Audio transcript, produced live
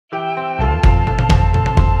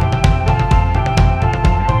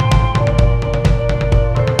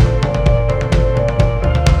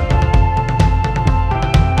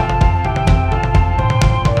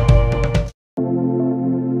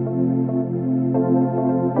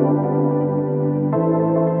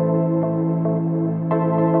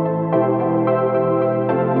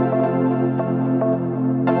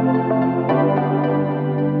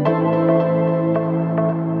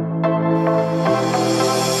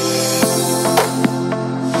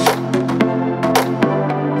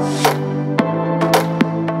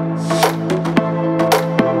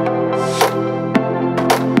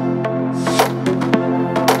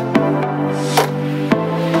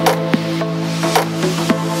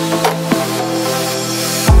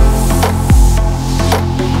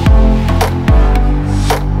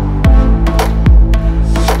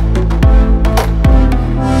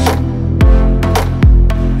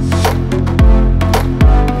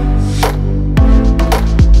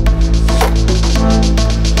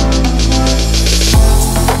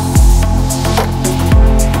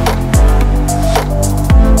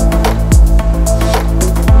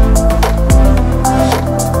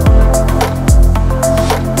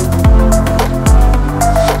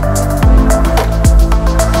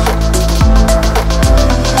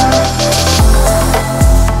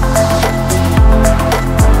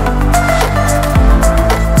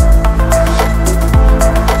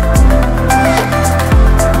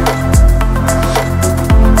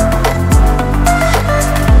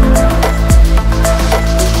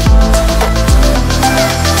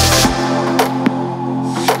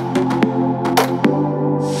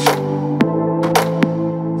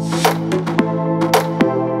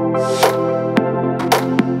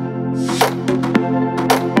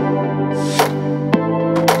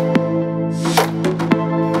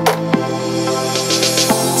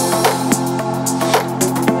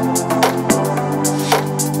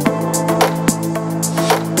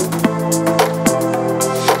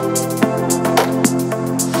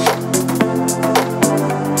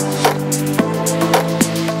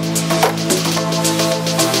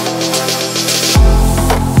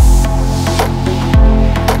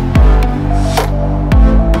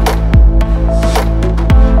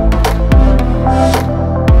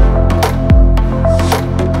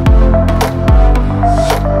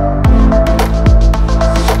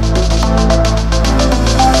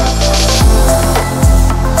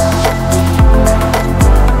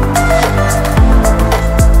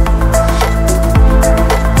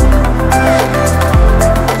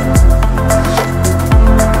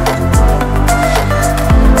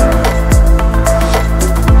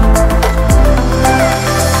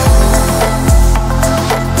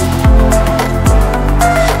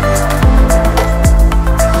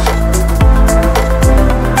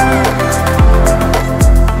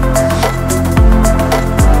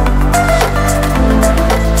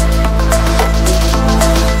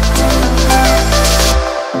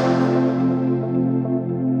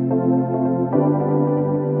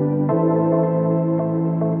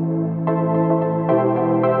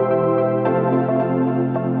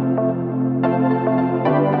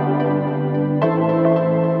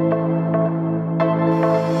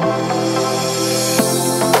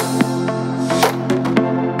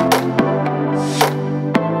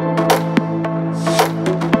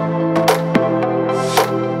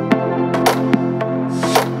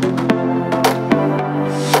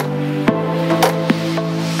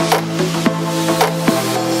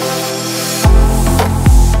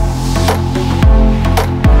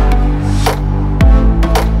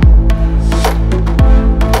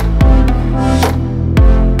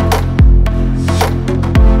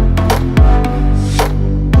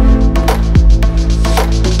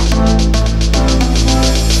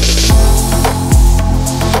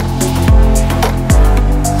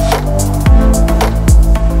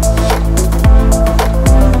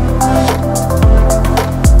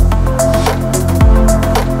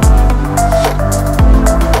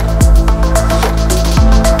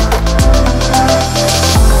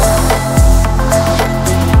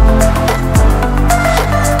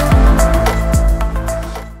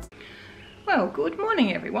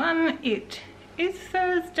It is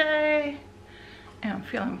Thursday and I'm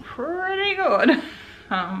feeling pretty good.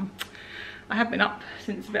 I have been up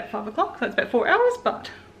since about 5 o'clock, so it's about 4 hours, but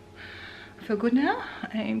I feel good now.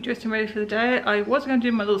 I'm dressed and ready for the day. I was going to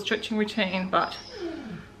do my little stretching routine, but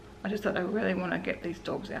I just thought I really want to get these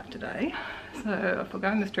dogs out today, so I'm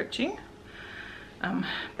forgoing the stretching.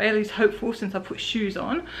 Bailey's hopeful since I put shoes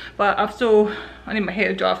on, but I need my hair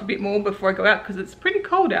to dry off a bit more before I go out because it's pretty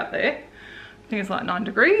cold out there. I think it's like 9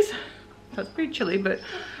 degrees, so it's pretty chilly, but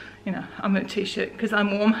you know, I'm in a t-shirt because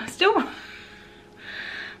I'm warm still.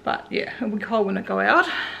 But yeah, it'll be cold when I go out.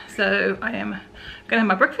 So I am gonna have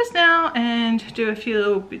my breakfast now and do a few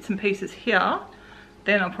little bits and pieces here.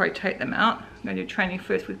 Then I'll probably take them out. I'm gonna do training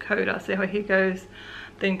first with Coda, see how he goes.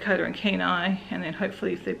 then Coda and Kenai, and then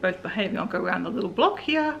hopefully if they're both behaving, I'll go around the little block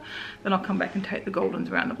here, then I'll come back and take the Goldens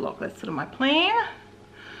around the block. That's sort of my plan.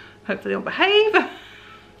 Hopefully they'll behave.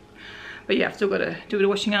 But yeah, I've still got to do a bit of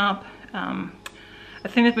washing up.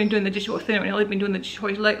 Athena's been doing the dishwasher. Athena and Ellie have been doing the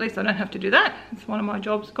dishwasher lately, so I don't have to do that. It's one of my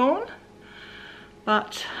jobs gone.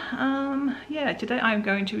 But yeah, today I'm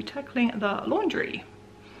going to be tackling the laundry.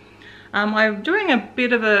 I'm doing a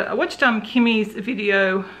bit of I watched Kimmy's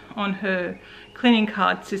video on her cleaning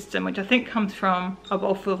card system, which I think comes from A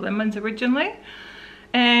Bowl Full of Lemons originally.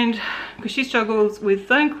 And because she struggles with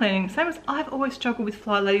zone cleaning, same as I've always struggled with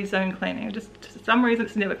Fly Lady zone cleaning. Just for some reason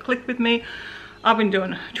it's never clicked with me. I've been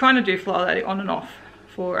trying to do Fly Lady on and off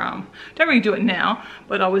for, don't really do it now,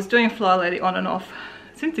 but I was doing Fly Lady on and off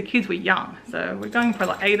since the kids were young. So we're going for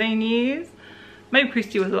like 18 years. Maybe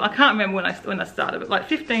Christy was, I can't remember when I started, but like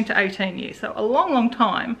 15 to 18 years. So a long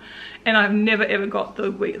time. And I've never ever got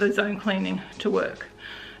the zone cleaning to work.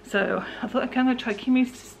 So I thought, okay, I'm gonna try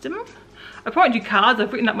Kimmy's system. I probably do cards.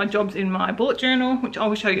 I've written up my jobs in my bullet journal, which I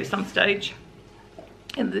will show you at some stage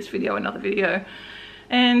in this video, another video.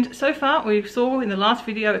 And so far we saw in the last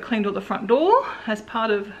video, I cleaned all the front door as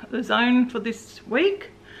part of the zone for this week.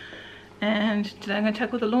 And today I'm going to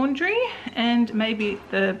tackle the laundry and maybe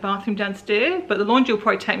the bathroom downstairs. But the laundry will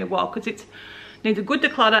probably take me a while because it needs a good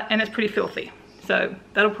declutter and it's pretty filthy. So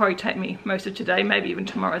that'll probably take me most of today, maybe even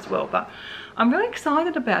tomorrow as well. But I'm really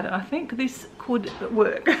excited about it. I think this could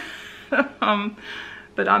work.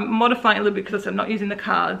 But I'm modifying a little bit because I'm not using the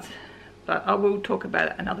cards. But I will talk about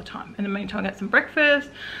it another time. In the meantime, I got some breakfast.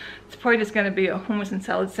 It's probably just going to be a hummus and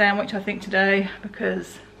salad sandwich, I think, today.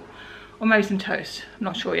 Because, or maybe some toast. I'm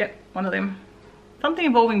not sure yet. One of them. Something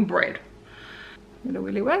involving bread. Got a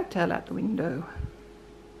really wag tail out the window.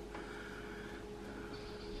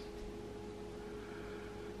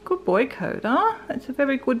 Good boy, Coda. That's a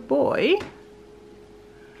very good boy.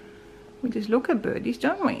 We just look at birdies,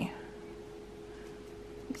 don't we?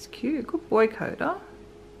 It's cute. Good boy, Coda.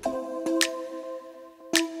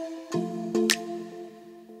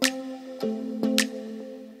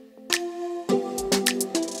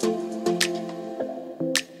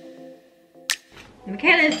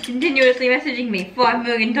 McKenna's continuously messaging me 5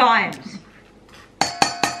 million times.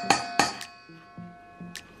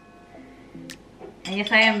 And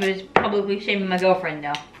yes, I am just publicly shaming my girlfriend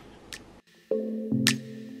now.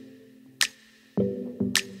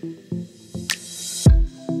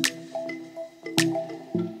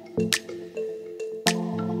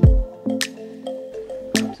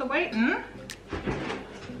 Pups are waiting.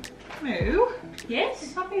 Moo. Yes?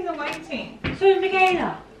 The puppies are waiting. So is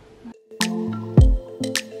Michaela.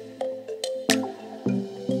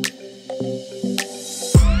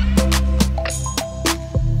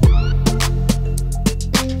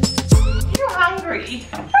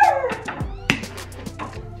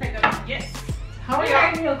 Hurry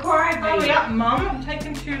up. Hurry up, Mum. I'm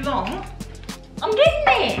taking too long. I'm getting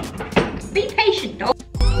there. Be patient, dog.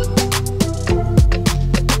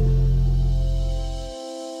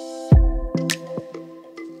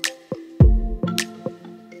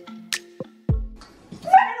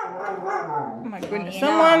 Oh my goodness.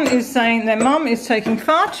 Someone is saying their mum is taking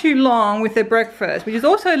far too long with their breakfast, which is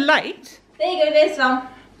also late. There you go, there's some.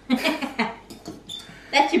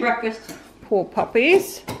 That's your breakfast. Poor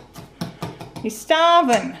puppies. You're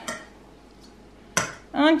starving.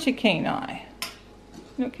 Aren't you, Kenai?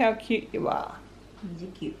 Look how cute you are. He's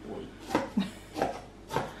a cute boy.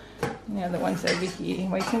 Now the one's over here,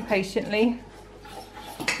 waiting patiently.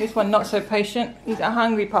 This one not so patient. He's a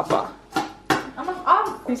hungry papa.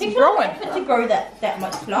 He's growing. Effort to grow that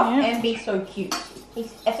much fluff and be so cute.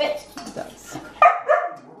 His effort. He does.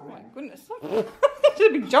 Oh my goodness.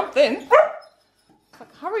 Did a big jump then.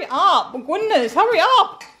 Like, hurry up. Oh goodness, hurry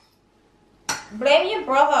up. Blame your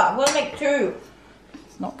brother. I want to make 2.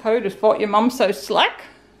 It's not Coda's fault your mum's so slack.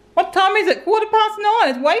 What time is it? 9:15.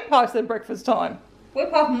 It's way past their breakfast time. We're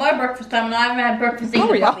past my breakfast time and I haven't had breakfast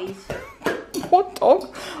either, puppies. What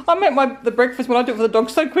dog? I make the breakfast when I do it for the dog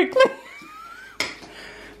so quickly.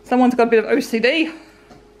 Someone's got a bit of OCD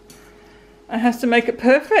and has to make it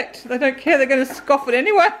perfect. They don't care. They're going to scoff it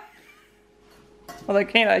anyway. Although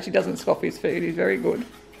Keno actually doesn't scoff his food. He's very good.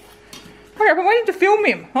 Hurry up, I'm waiting to film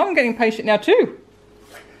him. I'm getting patient now too.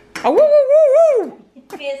 Oh, woo, woo, woo,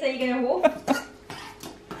 woo. Yeah, so you're going to walk?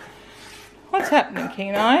 What's happening,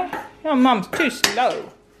 Kenai? Your mum's too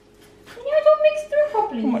slow. You don't mix through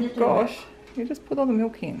properly. Oh my gosh. You just put all the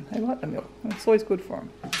milk in. They like the milk. It's always good for them.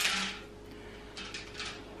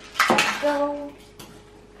 Go.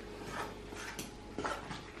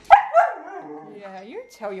 Yeah, you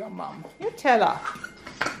tell your mum. You tell her.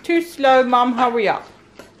 Too slow, mum. Hurry up.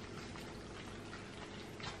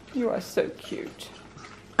 You are so cute.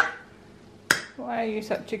 Why are you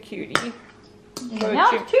such a cutie? No,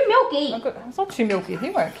 it's too milky. It's not too milky. He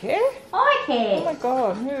won't care. I care. Oh my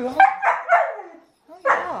god. Hurry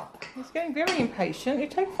up. He's getting very impatient. You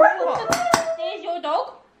take forever. There's your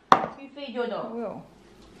dog. You feed your I dog. will.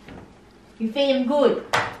 You feed him good.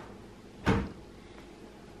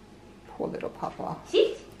 Poor little papa.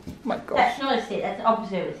 Sit. Oh my gosh. That's not a sit. That's the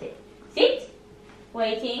opposite of a sit. Sit.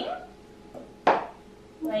 Waiting.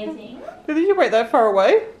 Waiting. Did you wait that far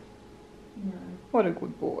away? No. What a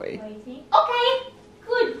good boy. Waiting. Okay.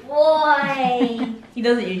 Good boy. He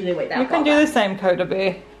doesn't usually wait that far. You can do the same, Coda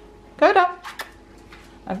Bear. Coda.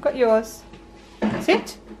 I've got yours.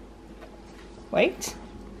 Sit. Wait.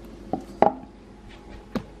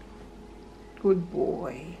 Good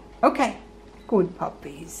boy. Okay. Good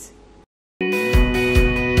puppies.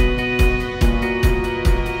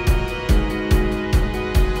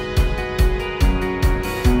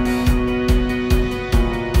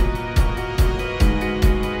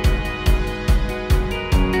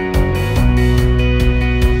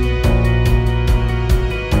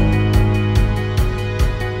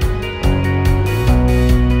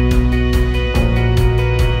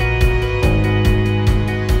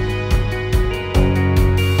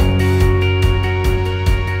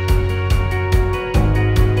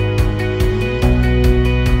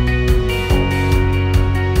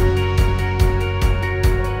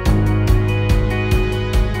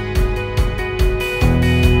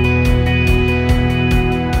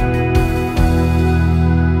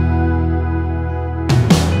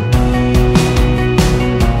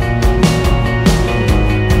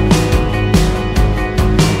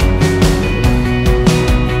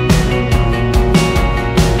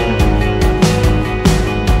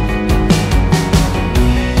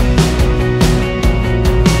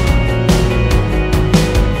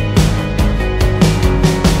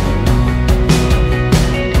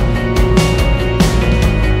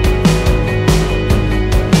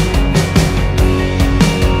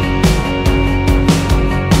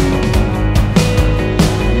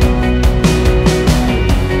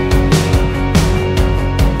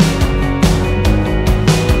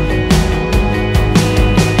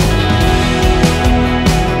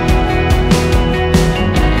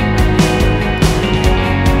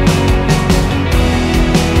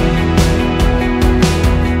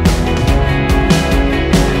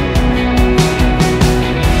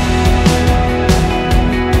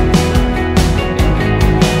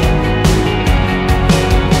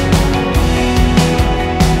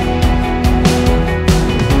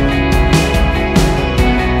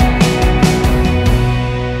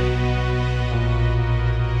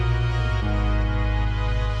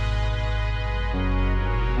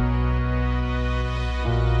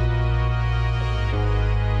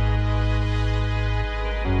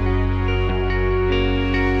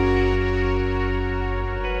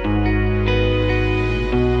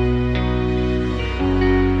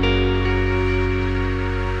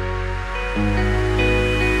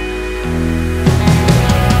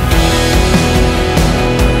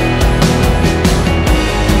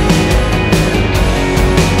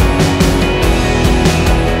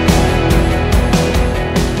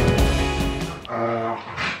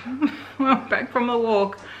 From a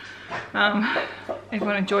walk.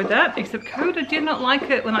 Everyone enjoyed that, except Coda did not like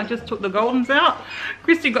it when I just took the Goldens out.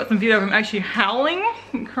 Christy got some video of him actually howling,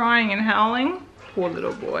 crying and howling. Poor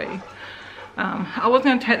little boy. I was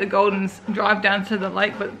going to take the Goldens and drive down to the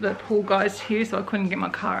lake, but the pool guy's here, so I couldn't get my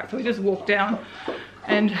car out. So we just walked down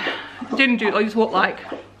and didn't do it. I just walked like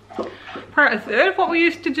probably a third of what we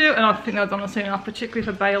used to do, and I think that was honestly enough, particularly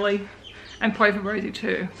for Bailey and probably for Rosie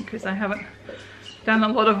too, because I haven't done a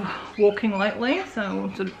lot of walking lately, so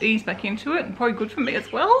we'll sort of ease back into it, and probably good for me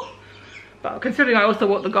as well. But considering I also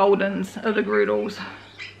walked the Goldens or the Groodles,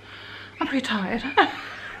 I'm pretty tired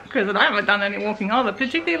because I haven't done any walking either.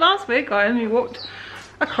 Particularly last week, I only walked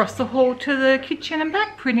across the hall to the kitchen and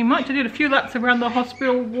back pretty much. I did a few laps around the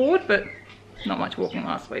hospital ward, but not much walking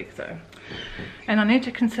last week. So, and I need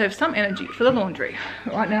to conserve some energy for the laundry.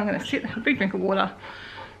 Right now I'm going to sit, have a big drink of water,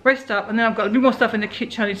 rest up, and then I've got a bit more stuff in the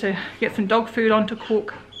kitchen. I need to get some dog food on to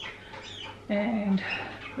cook, and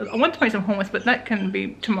I want to make some hummus, but that can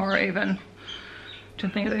be tomorrow even. To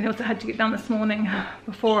think of anything else I had to get done this morning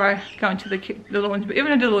before I go into the laundry. But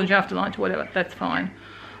even if I do the laundry after lunch or whatever, that's fine.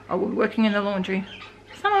 I will be working in the laundry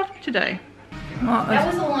some of today. Oh, that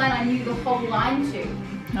was a line I knew the whole line to.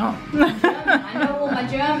 No. German. I know all my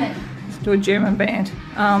German. Let's do a German band.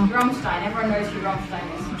 Rammstein. Everyone knows who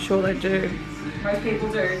Rammstein is. I'm sure they do. Most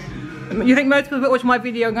people do. You think most people that watch my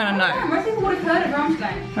video are going to know? Most people would have heard of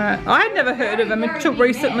Rammstein. I had never heard of them until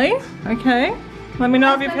recently. Okay. Let me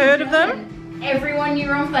know if you've heard of them. Everyone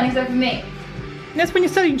knew wrong fun except for me. That's when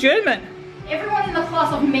you're studying German. Everyone in the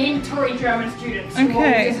class of mandatory German students who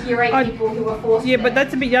Okay. were just year 8 people who were forced Yeah, there. but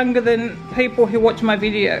that's a bit younger than people who watch my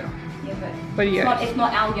video. Yeah, But yeah. it's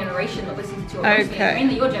not our generation that listens to it. Okay. It's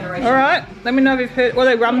mainly your generation. Alright, let me know if you've heard. Well,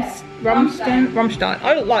 Rammstein. Rammstein.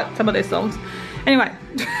 I like some of their songs. Anyway,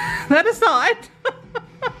 that aside,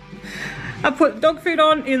 I put dog food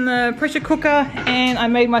on in the pressure cooker and I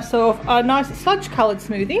made myself a nice sludge coloured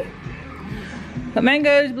smoothie. Got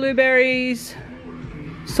mangoes, blueberries,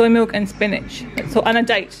 soy milk and spinach. That's all, and a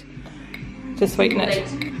date to sweeten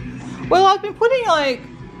it. Well, I've been putting like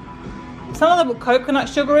some of the coconut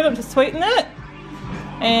sugar in it to sweeten it.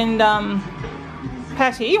 And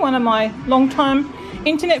Patty, one of my long-time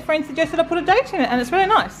internet friends, suggested I put a date in it and it's really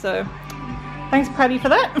nice. So thanks Patty for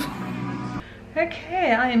that.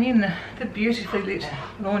 Okay, I am in the beautifully lit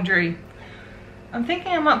laundry. I'm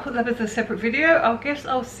thinking I might put that as a separate video. I guess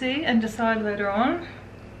I'll see and decide later on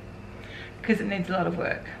because it needs a lot of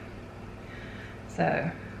work. So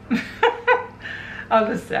I'll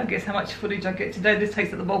just see, I guess, how much footage I get today. This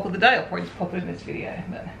takes up the bulk of the day. I'll probably just pop it in this video.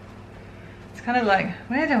 But it's kind of like,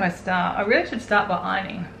 where do I start? I really should start by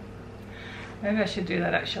ironing. Maybe I should do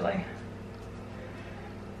that actually.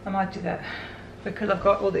 I might do that because I've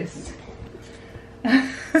got all this.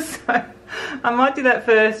 So I might do that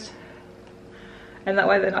first and that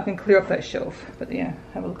way then I can clear up that shelf. But yeah,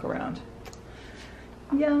 have a look around.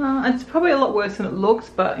 Yeah, it's probably a lot worse than it looks,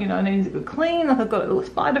 but you know, it needs a good clean. Like I've got a little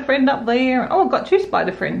spider friend up there. Oh, I've got 2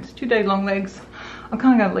 spider friends, 2 day long legs. I'm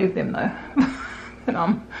kind of going to leave them though.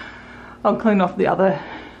 And I'll clean off the other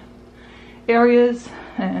areas.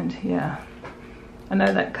 And yeah, I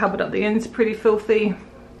know that cupboard at the end is pretty filthy.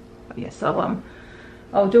 But yes, I'll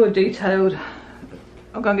do a detailed.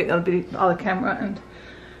 I'll go and get the other camera and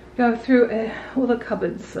go through all the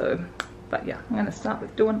cupboards. So, but yeah, I'm going to start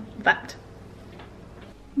with doing that.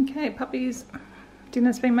 Okay, puppies,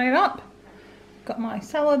 dinner's been made up. Got my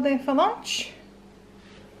salad there for lunch.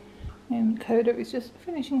 And Coda is just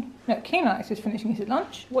finishing, no, Kenai is just finishing his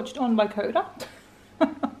lunch. Watched on by Coda.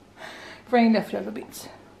 For any leftover bits.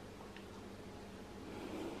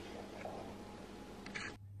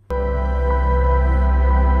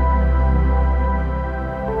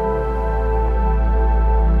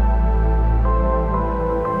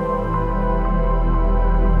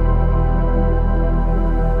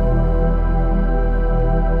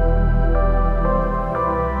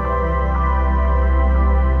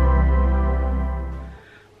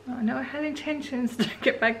 Intentions to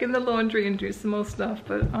get back in the laundry and do some more stuff,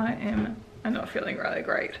 but I'm not feeling really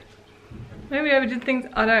great. Maybe I overdid things,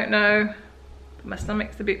 I don't know. My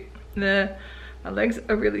stomach's a bit, my legs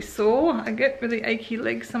are really sore. I get really achy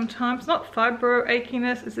legs sometimes. Not fibro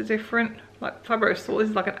achiness, it's a different, like fibro sore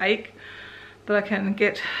is like an ache that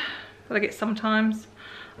I get sometimes.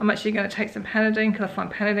 I'm actually going to take some Panadeine because I find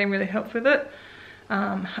Panadeine really helps with it.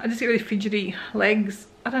 I just get really fidgety legs.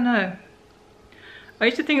 I don't know. I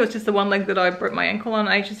used to think it was just the one leg that I broke my ankle on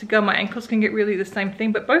ages ago. My ankles can get really the same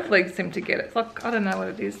thing, but both legs seem to get it. It's like, I don't know what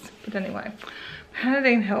it is. But anyway,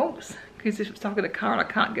 Panadeine helps because if I'm stuck in a car and I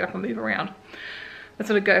can't get up and move around, that's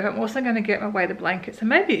what I go. I'm also going to get my weighted blanket. So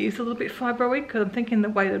maybe it is a little bit fibro-y because I'm thinking the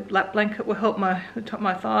weighted lap blanket will help the top of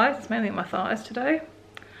my thighs. It's mainly my thighs today.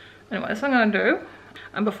 Anyway, that's what I'm going to do.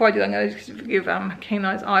 And before I do that, I'm going to give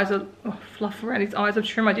Kenai's eyes a fluff around his eyes. I'm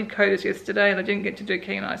trim. I did Coda's yesterday and I didn't get to do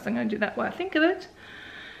Kenai's, so I'm going to do that while I think of it.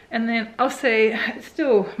 And then I'll see, it's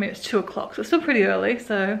still, I mean, it's 2 o'clock, so it's still pretty early.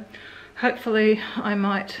 So hopefully I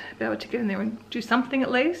might be able to get in there and do something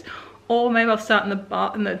at least. Or maybe I'll start in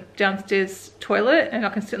the downstairs toilet and I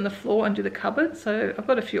can sit on the floor and do the cupboard. So I've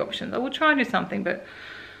got a few options. I will try and do something, but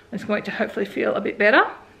I'm just going to hopefully feel a bit better.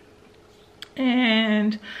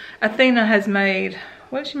 And Athena has made,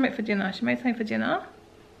 what did she make for dinner? She made something for dinner?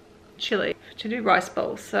 Chili, to do rice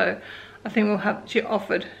bowls. So I think we'll have, she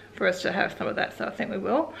offered for us to have some of that, so I think we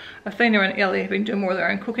will. Athena and Ellie have been doing more of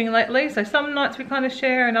their own cooking lately, so some nights we kind of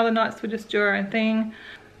share and other nights we just do our own thing,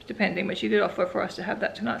 depending, but she did offer for us to have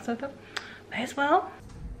that tonight, so I thought, may as well.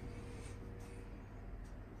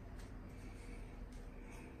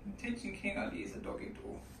 I'm teaching Kenai to use a doggy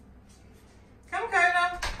door. Come,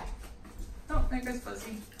 Coda. Oh, there goes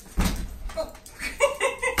Fuzzy. Oh.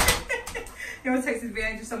 He always takes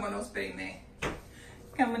advantage of someone else being there.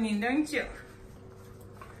 Coming in, don't you?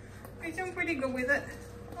 We're doing pretty good with it.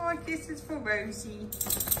 Oh, this is for Rosie.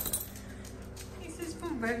 This is for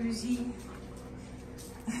Rosie.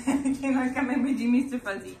 Can I come in with you, Mr.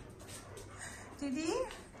 Fuzzy? Did he?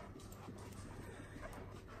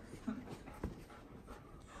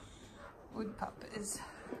 Good puppers.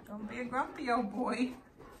 Don't be a grumpy old boy.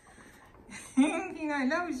 Kino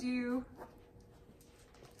loves you.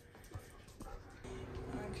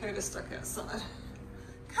 Okay, they're stuck outside.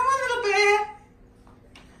 Come on, little bear.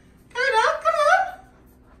 Coda, come on.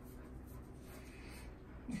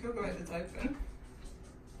 He'll go as it's open.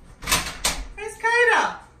 Where's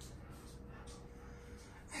Coda?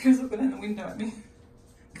 He was looking out the window at me.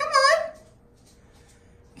 Come on.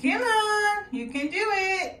 Come on. You can do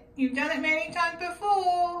it. You've done it many times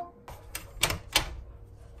before.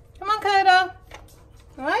 Come on, Coda.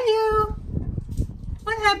 Where are you?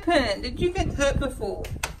 What happened? Did you get hurt before?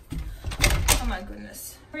 Oh my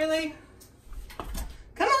goodness. Really?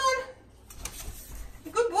 Come on.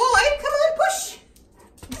 Good boy. Come on, push.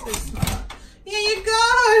 He's so smart. Here you go.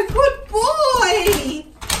 Good boy.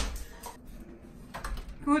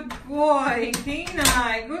 Good boy,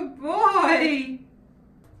 Kenai. Good boy.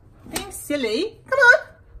 Being silly. Come on.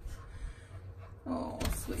 Oh,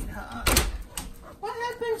 sweetheart. What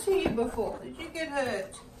happened to you before? Did you get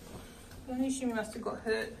hurt? I assume you must have got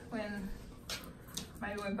hurt when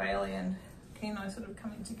Bailey and Kenai sort of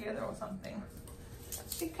coming together or something.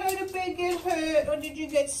 Did Coda Bear get hurt, or did you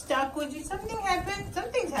get stuck, or did something happen?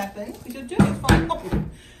 Something's happened, but you're doing it fine. Oh,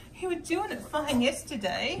 you were doing it fine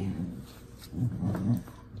yesterday.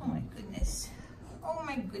 Oh my goodness. Oh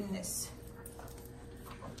my goodness.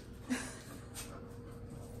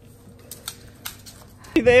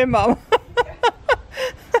 You there, Mum?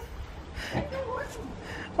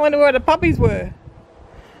 I wonder where the puppies were.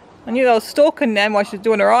 I knew they were stalking Nan while she was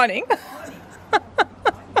doing her ironing.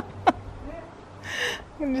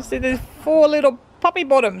 You can just see there's 4 little puppy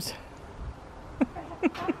bottoms.